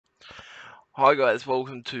Hi guys,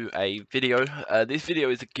 welcome to a video. This video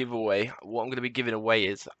is a giveaway. What I'm going to be giving away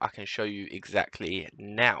is, I can show you exactly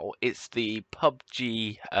now. It's the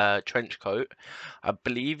PUBG trench coat. I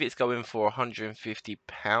believe it's going for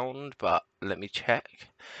 £150, but let me check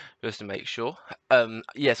just to make sure.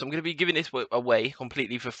 Yeah, so I'm going to be giving this away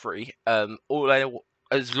completely for free.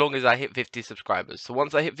 As long as I hit 50 subscribers. So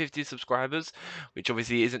once I hit 50 subscribers, which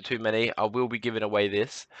obviously isn't too many, I will be giving away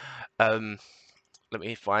this. Let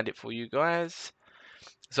me find it for you guys.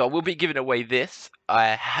 So I will be giving away this.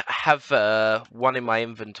 I have one in my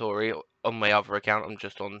inventory on my other account. I'm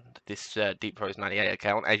just on this DeeproseNC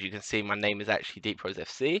account. As you can see, my name is actually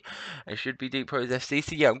DeeproseFc. It should be DeeproseFc.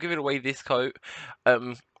 So yeah, I'm giving away this coat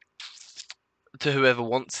to whoever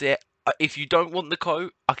wants it. If you don't want the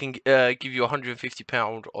coat, I can give you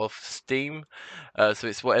 £150 off Steam. So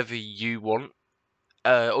it's whatever you want.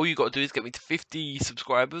 All you got to do is get me to 50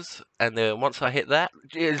 subscribers, and then once I hit that,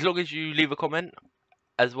 as long as you leave a comment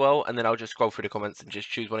as well, and then I'll just scroll through the comments and just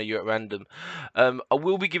choose one of you at random. I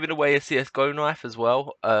will be giving away a CSGO knife as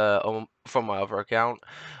well from my other account.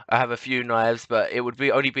 I have a few knives, but it would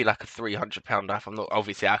only be like a £300 knife.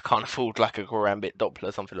 Obviously I can't afford like a Karambit Doppler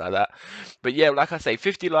or something like that. But yeah, like I say,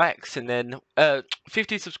 50 likes and then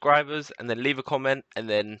 50 subscribers, and then leave a comment, and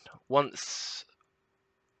then once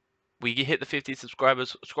we hit the 50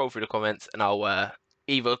 subscribers, scroll through the comments, and I'll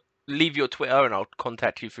either leave your Twitter and I'll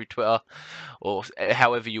contact you through Twitter, or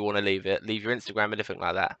however you want to leave it. Leave your Instagram, anything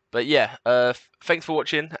like that. But yeah, thanks for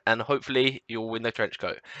watching, and hopefully you'll win the trench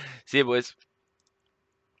coat. See you, boys.